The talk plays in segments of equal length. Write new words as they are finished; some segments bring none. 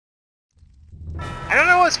I don't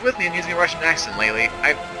know what's with me in using a Russian accent lately.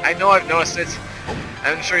 I know I've noticed it.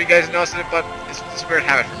 I'm sure you guys noticed it, but it's a weird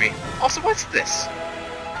habit for me. Also, what's this?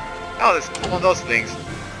 Oh, this is one of those things.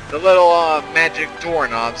 The little magic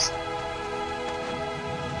doorknobs.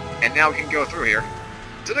 And now we can go through here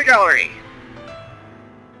to the gallery.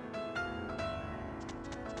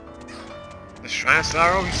 The Shrine of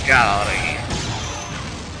Sorrow's gallery.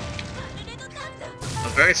 A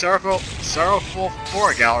very sorrowful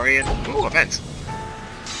floor gallery and ooh, events.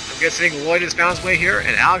 I'm guessing Lloyd has found his way here,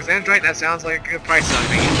 and Alexandrite, that sounds like a good price on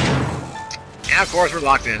me. And of course we're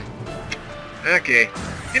locked in. Okay.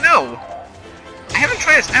 You know, I haven't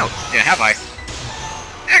tried this out. Yeah, have I?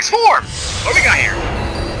 X-Form! What do we got here?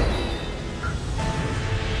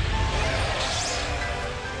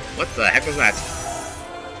 What the heck was that?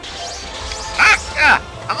 Ah!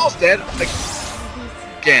 I'm almost dead.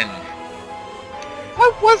 Again.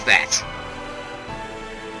 What was that?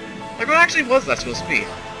 Like, what actually was that supposed to be?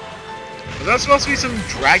 Was that supposed to be some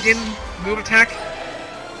dragon move attack?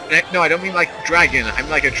 No, I don't mean like dragon. I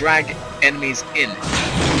mean like a drag enemies in.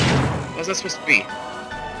 What was that supposed to be?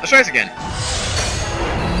 Let's try this again.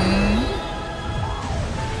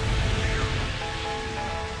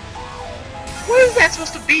 What is that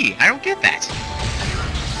supposed to be? I don't get that.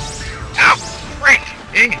 Ow! Frick!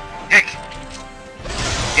 Dang! Heck!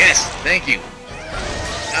 Yes, thank you.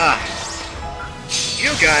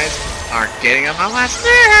 You guys aren't getting on my last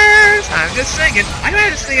nerves! I'm just singing. I don't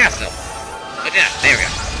have to sing out still. But yeah, there we go.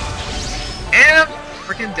 And I'm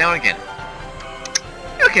freaking down again.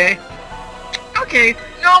 Okay. Okay,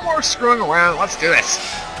 no more screwing around. Let's do this.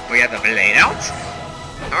 We have the blade out.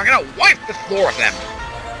 And we're gonna wipe the floor with them.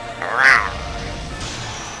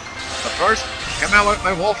 But first, come out with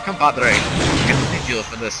my wolf compadre. Get the deal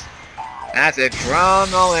for this. That's it. Draw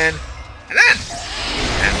them all in. And then...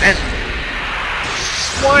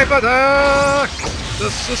 Swipe attack!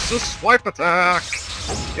 This is a swipe attack!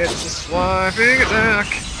 It's a swiping attack!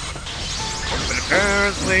 But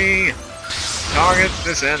apparently targets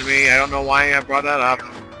this enemy. I don't know why I brought that up.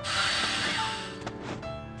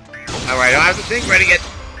 Alright, I don't have the thing ready yet.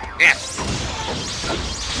 Yeah.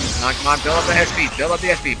 Come on, build up the SP, build up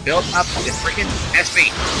the SP, build up the freaking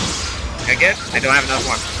SP. Can I get it? I don't have enough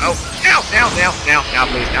one. Oh, now, please, now,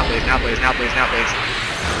 please.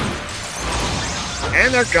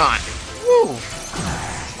 And they're gone. Woo!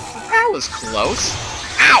 That was close.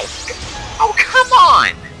 Ow! Oh, come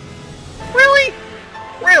on! Really?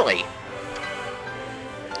 Really?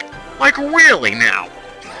 Like, really now?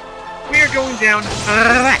 We are going down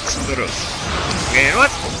that route. Okay, you know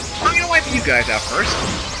what? I'm gonna wipe you guys out first.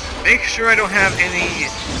 Make sure I don't have any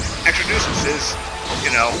extra nuisances,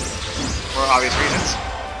 you know, for obvious reasons.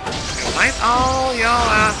 Wipe all y'all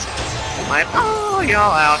out. Wipe all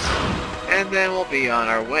y'all out. And then we'll be on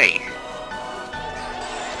our way.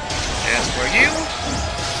 As for you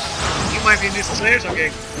might be a nuisance later, so I'm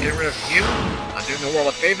gonna get rid of you. I'm doing the world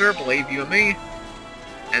a favor, believe you and me.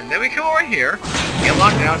 And then we come over here, get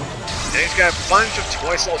locked down, and he's got a bunch of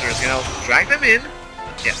toy soldiers, you know, drag them in.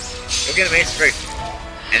 Yeah, go get them ace straight.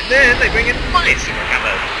 And then they bring in my super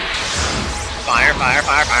combo. Fire. I've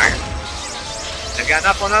got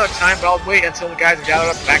enough for another time, but I'll wait until the guys are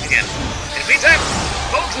gathered up back again. In the meantime,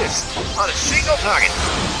 focus on a single target.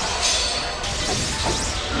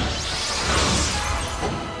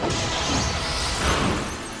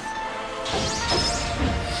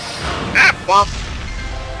 Ah, bomb.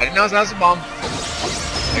 I didn't know that was a bomb. I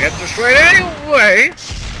got destroyed anyway.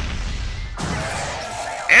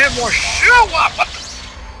 And more show up.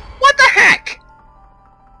 What the heck?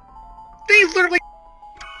 They literally...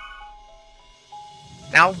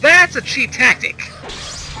 Now that's a cheap tactic.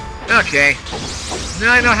 Okay.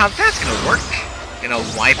 Now I know how that's gonna work. Gonna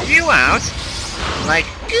wipe you out. Like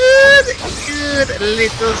good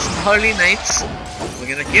little holy knights. We're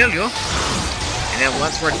gonna kill you. And then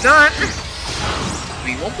once we're done,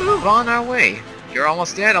 we will move on our way. You're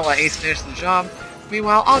almost dead, I'll let Ace finish the job.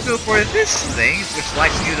 Meanwhile, I'll go for this thing, which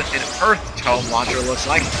likes to use an Earth Tome launcher, looks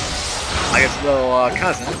like. Like its little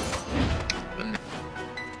cousin.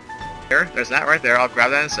 There's that right there, I'll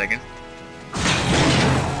grab that in a second.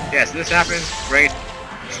 Yes, this happens, great.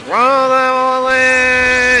 Draw them all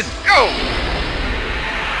in! Go!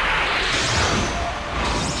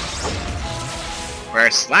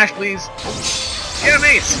 Where's Slash, please? Get him,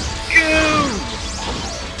 Ace! Go!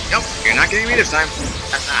 Nope, you're not getting me this time.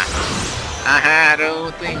 I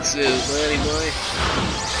don't think so, buddy boy.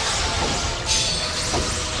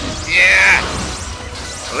 Yeah!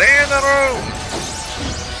 Clear the room!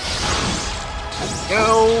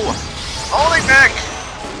 Go! Hold it back!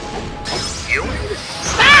 You...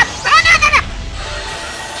 Stop! No!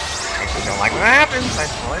 Don't like what happens, I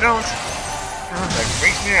totally don't. Oh, that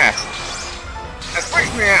freaks me out. That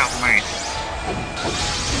freaks me out, man.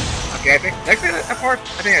 Okay, did I clear that part?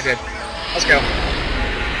 I think I did. Let's go.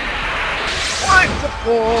 Wipe the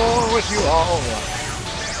floor with you all.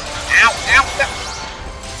 Ow, ow, ow.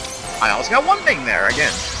 I also got one thing there,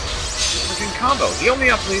 again. Freaking combo. Heal me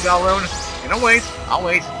up, please, Alrone. You know, wait. I'll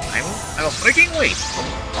wait. I will freaking wait.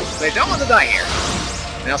 Because I don't want to die here.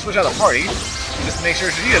 And I'll switch out the party, just to make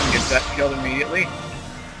sure she doesn't get killed immediately.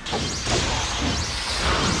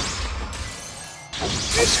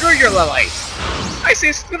 Hey, screw your level 8. I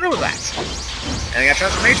say screw that. And I got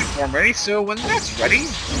transformation form ready, so when that's ready...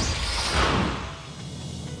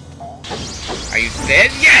 Are you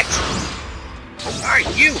dead yet? Are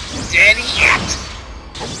you dead yet?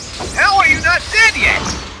 How are you not dead yet?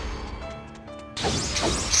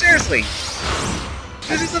 Seriously.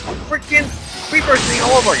 This is the freaking rebirth thing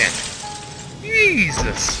all over again.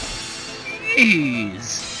 Jesus.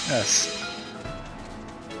 Jesus.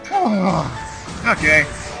 Okay.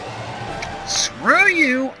 Screw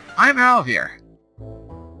you. I'm out of here.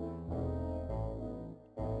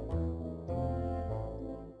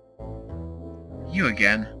 You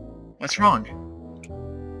again. What's wrong?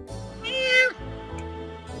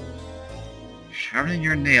 Sharpening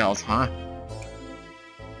your nails, huh?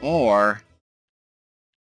 Or...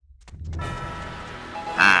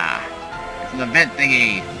 Ah, it's an event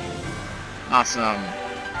thingy. Awesome.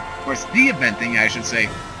 Of course, the event thingy, I should say.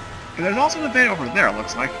 But there's also an event over there, it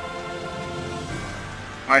looks like.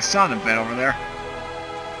 Oh, I saw an event over there.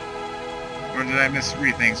 Or did I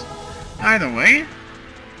misread things? Either way,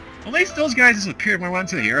 at least those guys disappeared when I went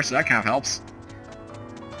to here, so that kind of helps.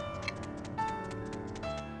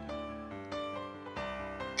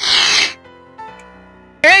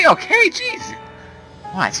 Hey, okay, jeez!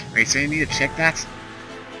 What? Are you saying you need to check that?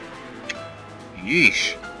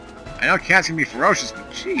 Yeesh. I know cats can be ferocious, but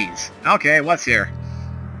jeez. Okay, what's here?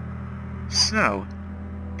 So,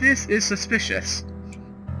 this is suspicious.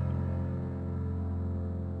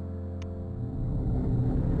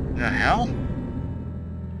 The hell?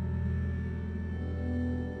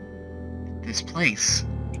 This place.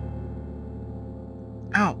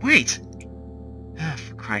 Oh, wait! Ah,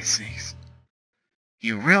 for Christ's sakes.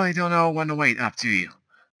 You really don't know when to wait up, do you?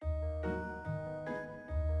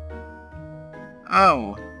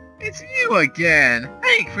 Oh, it's you again!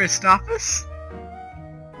 Hey, Christophus!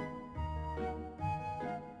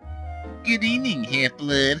 Good evening,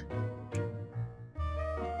 Half-Blood.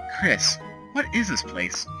 Chris, what is this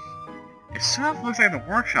place? It sort of looks like the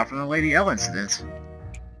workshop from the Lady L incident.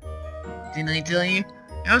 Didn't I tell you?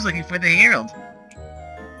 I was looking for the Herald.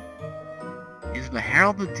 Is the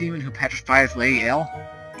Herald the demon who petrifies Lady L?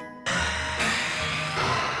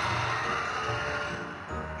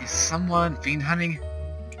 Is someone fiend hunting?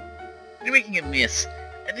 You're making a miss.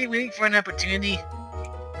 Are they waiting for an opportunity?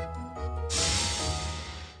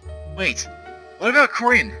 Wait, what about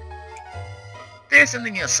Korean? There's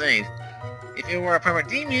something else saying. If it were a proper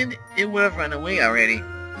demon, it would have run away already.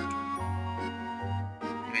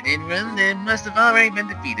 If it didn't run, then it must have already been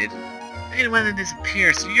defeated. I didn't want to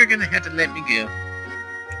disappear, so you're gonna have to let me go.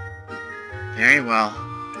 Very well.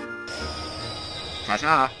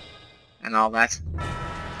 Ta-ta. And all that.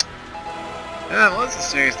 Well, this is a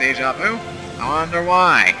serious deja vu. I wonder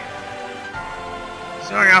why.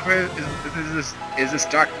 Starting off is this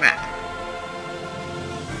dark map.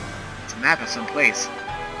 It's a map of some place.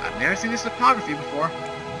 I've never seen this topography before.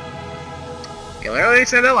 You literally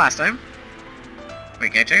said that last time.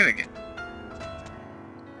 Wait, can I check it again?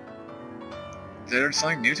 Is there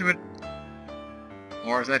something new to it?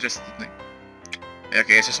 Or is that just the thing?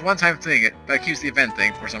 Okay, it's just a one-time thing, but it keeps the event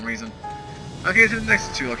thing for some reason. Okay, to the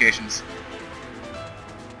next two locations.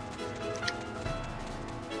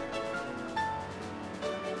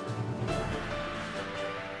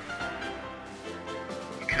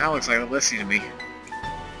 It kinda looks like a listing to me.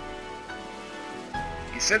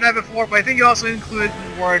 You said that before, but I think you also included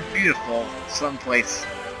the word beautiful someplace.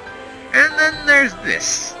 And then there's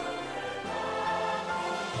this.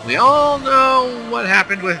 We all know what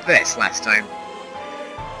happened with this last time.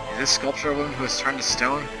 Is this sculpture a woman who was turned to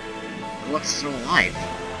stone? It looks so alive.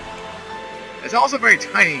 It's also very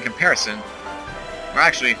tiny in comparison. Or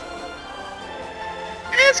actually,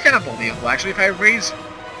 it's kind of believable actually if I raise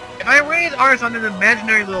Arnice on an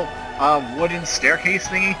imaginary little wooden staircase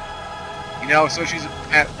thingy. You know, so she's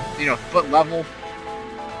at, foot level.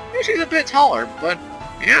 Yeah, she's a bit taller, but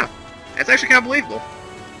yeah, it's actually kind of believable.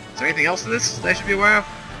 Is there anything else to this that I should be aware of?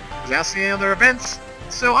 Because I don't see any other events,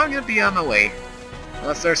 so I'm gonna be on my way.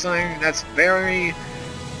 Unless there's something that's very,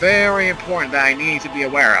 very important that I need to be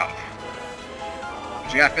aware of.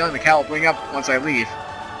 Which I got a feeling the cow will bring up once I leave.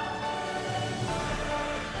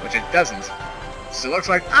 Which it doesn't. So it looks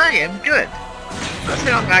like I am good. Let's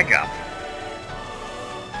head on back up.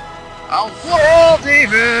 A wall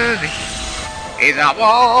demon! He's a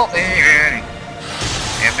wall demon!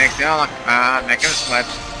 It makes him make him sweat.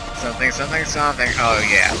 Something, something, something. Oh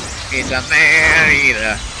yeah. He's a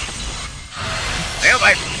man-eater. He'll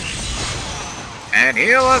bite. And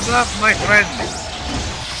heal us up, my friend.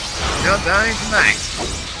 You're dying tonight.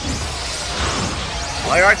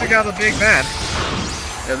 Well, I already took out the big bad.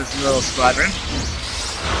 So this is a little squadron.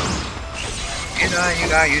 You die, you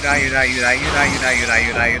die, you die, you die, you die, you die, you die, you die,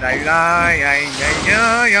 you die, you die, you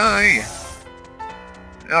die,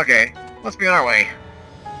 Okay, let's be on our way.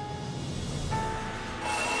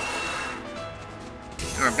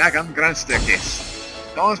 We're back on the grand staircase.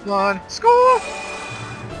 Dawn's blood, school!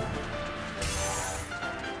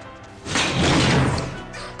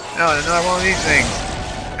 Oh, another one of these things.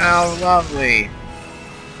 How lovely.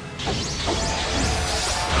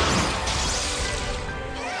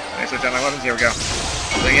 Okay, switch on my weapons. Here we go.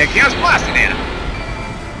 So yeah, chaos blasting in.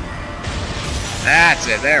 That's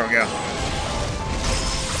it. There we go.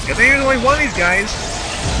 Good thing there's only one of these guys.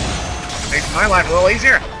 Makes my life a little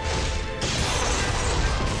easier.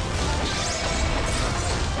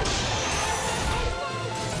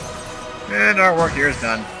 And our work here is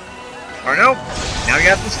done. Or nope. Now we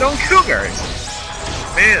got the stone cougars.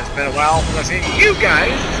 Man, it's been a while since I've seen you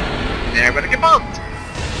guys. And everybody get bumped.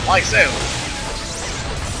 Like so.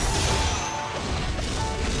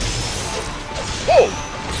 Whoa!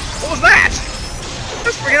 What was that?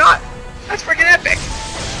 That's freaking hot. That's freaking epic.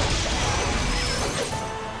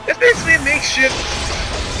 It's basically a makeshift,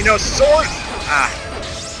 you know, sword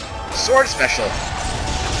special.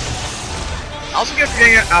 Also good for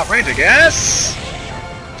getting outrange, I guess.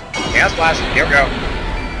 Chaos blast. Here we go.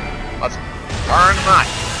 Let's burn them up.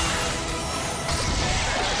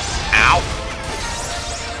 Ow.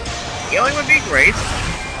 Healing would be great,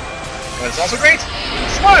 but it's also great.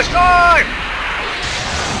 Slash time!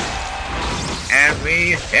 And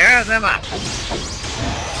we tear them up.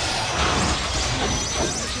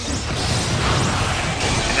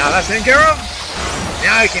 And now that's taken care of.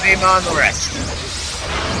 Now you can aim on the rest.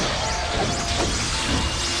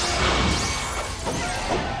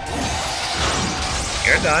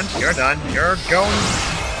 You're done. You're done. You're going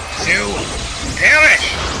to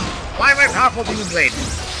perish. Why my powerful demon blade?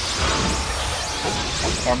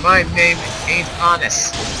 Or my name ain't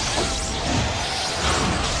Arnice.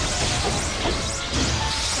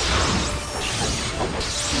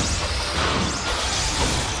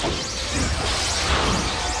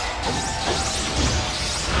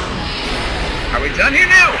 Are we done here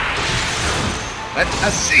now? Let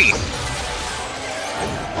us see.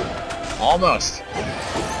 Almost.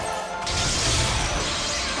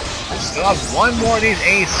 Still have one more of these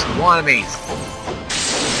ace wannabes.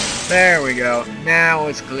 There we go. Now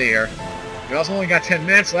it's clear. We also only got 10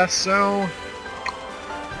 minutes left, so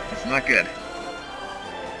that's not good.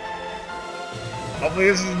 Hopefully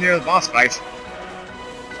this is near the boss fight.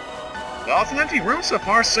 Well, it's an empty room so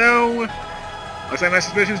far, so looks like my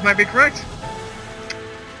suspicions might be correct.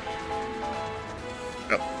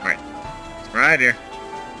 Oh, right. It's right here.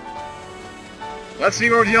 Let's see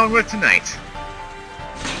what we're dealing with tonight.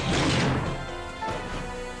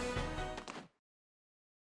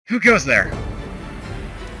 Who goes there?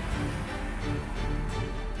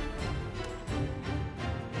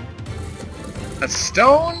 A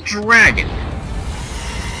stone dragon.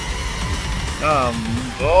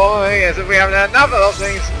 Boy, as if we haven't had enough of those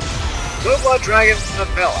things. Blue blood dragons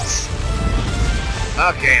Mavelus.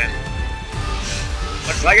 Okay then.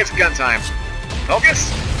 Looks like it's gun time.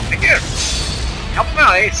 Focus and get him. Help him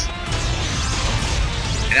out, Ace.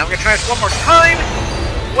 And I'm gonna try this one more time.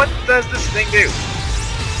 What does this thing do?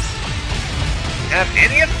 Have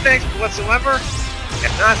any effect whatsoever?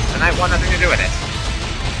 If not, then I want nothing to do with it.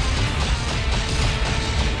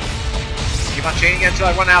 Keep on chaining it until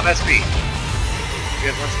I run out of SP.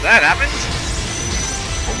 Because once that happens,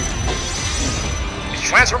 it's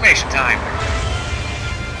transformation time.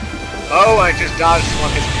 Oh, I just dodged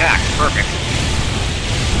one of his attacks. Perfect.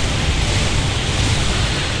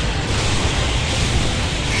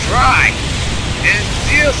 Try and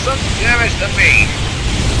deal some damage to me.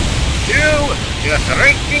 Do your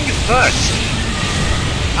drinking first.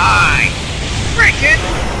 I freaking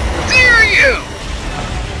dare you!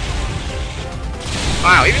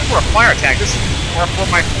 Wow, even for a fire attack, or for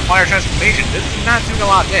my fire transformation, this is not doing a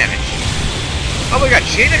lot of damage. Oh, we got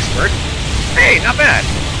Chain Expert. Hey, not bad.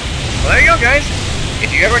 Well, there you go, guys.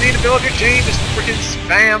 If you ever need to build up your chain, just freaking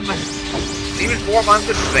spam Demon Form on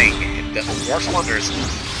this thing. that works wonders.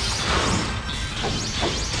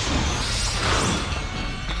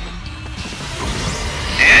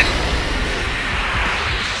 And...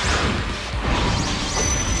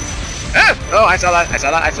 Oh, I saw that, I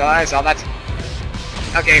saw that, I saw that, I saw that.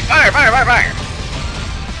 Okay, fire, fire, fire, fire!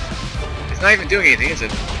 It's not even doing anything, is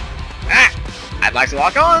it? Ah! I'd like to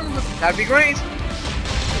lock on, that'd be great.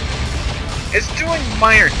 It's doing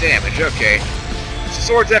minor damage, okay. The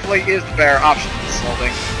sword definitely is the better option in this whole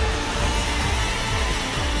thing.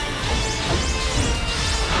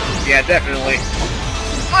 Yeah, definitely.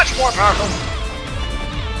 Much more powerful.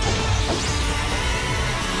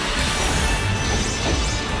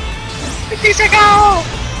 Go!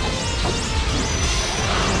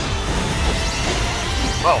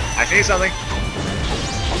 Oh, I see something.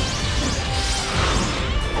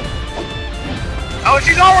 Oh,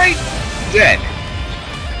 she's already dead.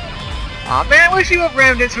 Aw, man, I wish you would have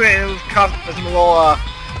rammed into it and it would cause a little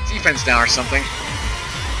defense down or something.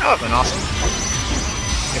 That would have been awesome.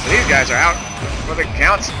 If these guys are out for the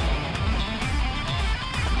count,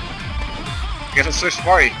 guess we'll switch the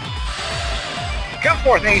party. Come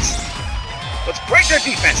forth, Ace. Let's break their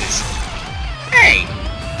defenses. Hey!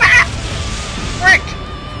 Ah! Frick!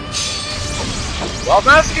 Well,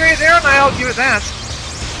 not as scary as Arrow Knight, I'll give it that.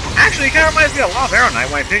 Actually, it kind of reminds me a lot of Arrow Knight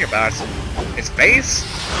when I think about it. Its base,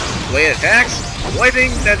 blade attacks, the only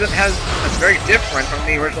thing that it has that's very different from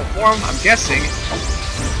the original form, I'm guessing,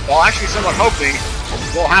 well, actually somewhat hoping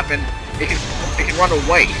will happen, it can run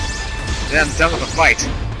away. Then I'm done with the fight.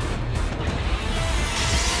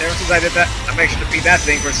 Ever since I did that, I make sure to beat that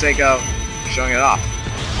thing for the sake of showing it off.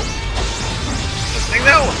 This thing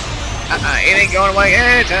though, it ain't going away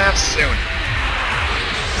anytime soon.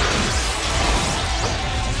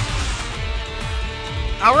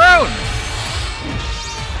 Our own!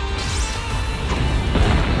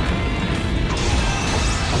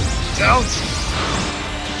 Don't!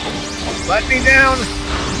 Let me down!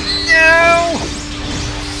 No!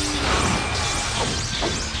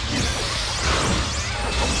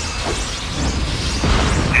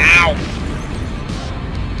 Ow!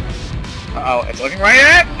 Uh-oh, it's looking right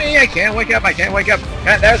at me! I can't wake up, I can't wake up!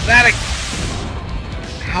 There's that!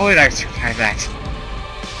 How did I survive that?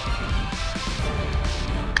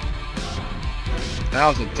 That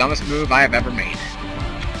was the dumbest move I have ever made.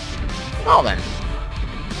 Well then.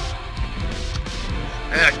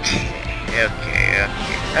 Okay.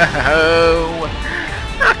 Oh.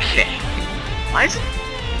 Okay. Why is it?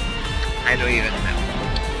 I don't even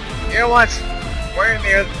know. You know what? We're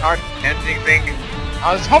near our ending thing.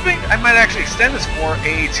 I was hoping I might actually extend this for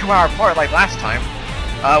a 2-hour part like last time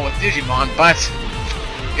with Digimon, but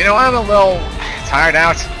you know, I'm a little tired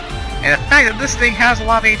out. And the fact that this thing has a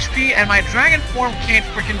lot of HP and my dragon form can't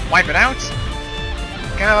freaking wipe it out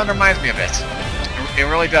kind of undermines me a bit. It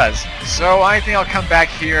really does. So I think I'll come back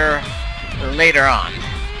here later on.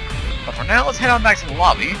 But for now, let's head on back to the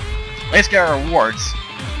lobby. Let's get our rewards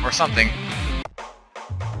or something.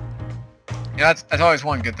 Yeah, that's always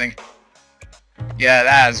one good thing. Yeah,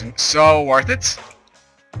 that is so worth it.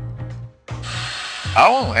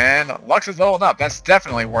 Oh, and Lux is leveled up. That's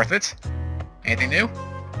definitely worth it. Anything new?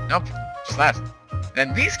 Nope, just that.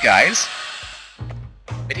 Then these guys,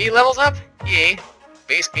 mid-E levels up, yay.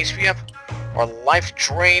 Base HP up, or life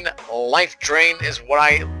drain. Life drain is what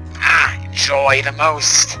I enjoy the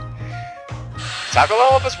most. Taco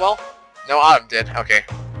level up as well. No, Autumn did. Okay.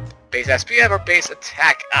 Base SP up or base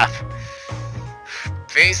attack up?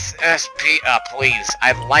 Base SP up, please.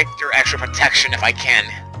 I'd like your extra protection if I can.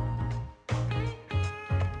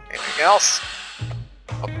 Anything else?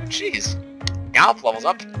 Oh, jeez. Gallop levels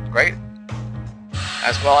up. Great.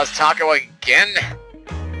 As well as Taco again.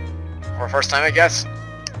 For the first time, I guess.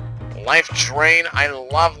 Life Drain. I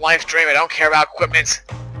love Life Drain. I don't care about equipment.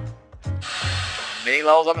 Mini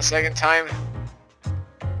levels up a second time.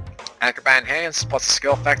 Acrobat Enhance plus the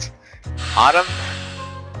skill effect. Autumn.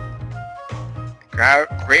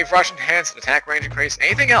 Grave Rush Enhanced. Attack range increase.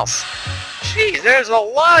 Anything else? Jeez, there's a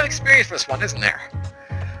lot of experience for this one, isn't there?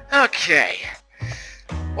 Okay.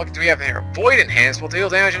 What do we have here? Void Enhanced will deal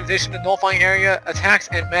damage in addition to nullifying area attacks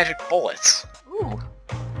and magic bullets. Ooh.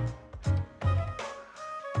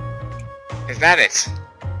 Is that it?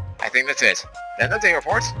 I think that's it. Then the day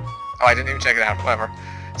report. Oh, I didn't even check it out. Whatever.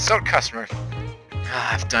 So, customer.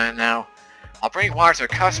 I've done it now. I'll bring water to a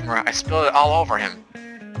customer. I spilled it all over him.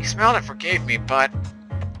 He smelled and forgave me, but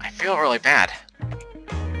I feel really bad.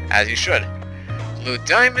 As you should. Blue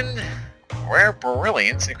Diamond. Rare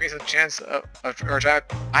Brilliance increases the chance of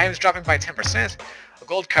items dropping by 10%. A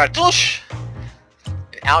gold cartouche.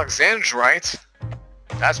 An Alexandrite.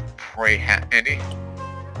 That's pretty handy.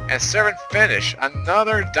 And servant finish.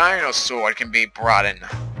 Another dino sword can be brought in.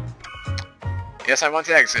 Yes, I want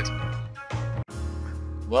to exit.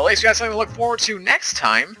 Well, at least you got something to look forward to next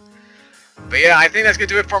time. But yeah, I think that's going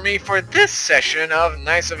to do it for me for this session of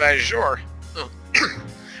Nights of Azure.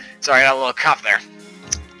 Sorry, I got a little cough there.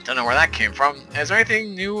 Don't know where that came from. Is there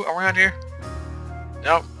anything new around here?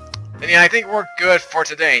 Nope. Then yeah, I think we're good for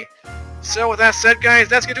today. So with that said, guys,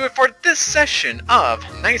 that's going to do it for this session of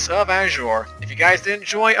Nights of Azure. If you guys did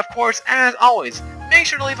enjoy, of course, as always, make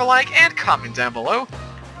sure to leave a like and comment down below.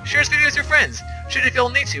 Share this video with your friends, should you feel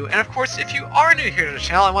the need to, and of course, if you are new here to the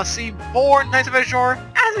channel and want to see more Nights of Azure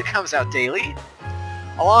as it comes out daily,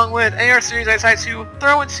 along with any other series I decide to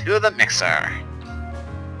throw into the mixer,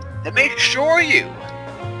 then make sure you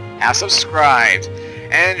have subscribed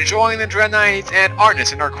and join the Dread Knight and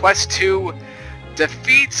Arnice in our quest to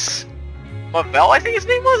defeat Mavelus, I think his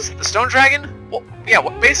name was? The Stone Dragon? Well, yeah,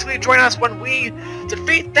 well, basically join us when we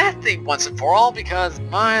defeat that thing once and for all, because,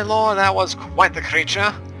 my lord, that was quite the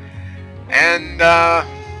creature. And,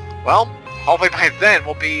 well, hopefully by then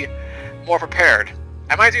we'll be more prepared.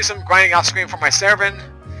 I might do some grinding off screen for my servant,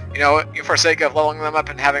 you know, for the sake of leveling them up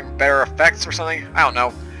and having better effects or something. I don't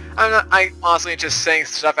know. I honestly just saying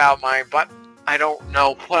stuff out of my butt. I don't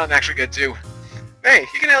know what I'm actually gonna do. Hey,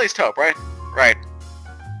 you can at least hope, right? Right.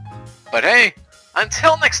 But hey,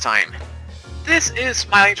 until next time, this is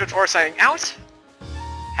Smiling Tutor signing out.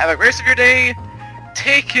 Have a great rest of your day,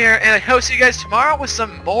 take care, and I hope to see you guys tomorrow with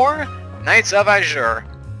some more Nights of Azure.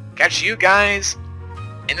 Catch you guys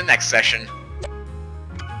in the next session.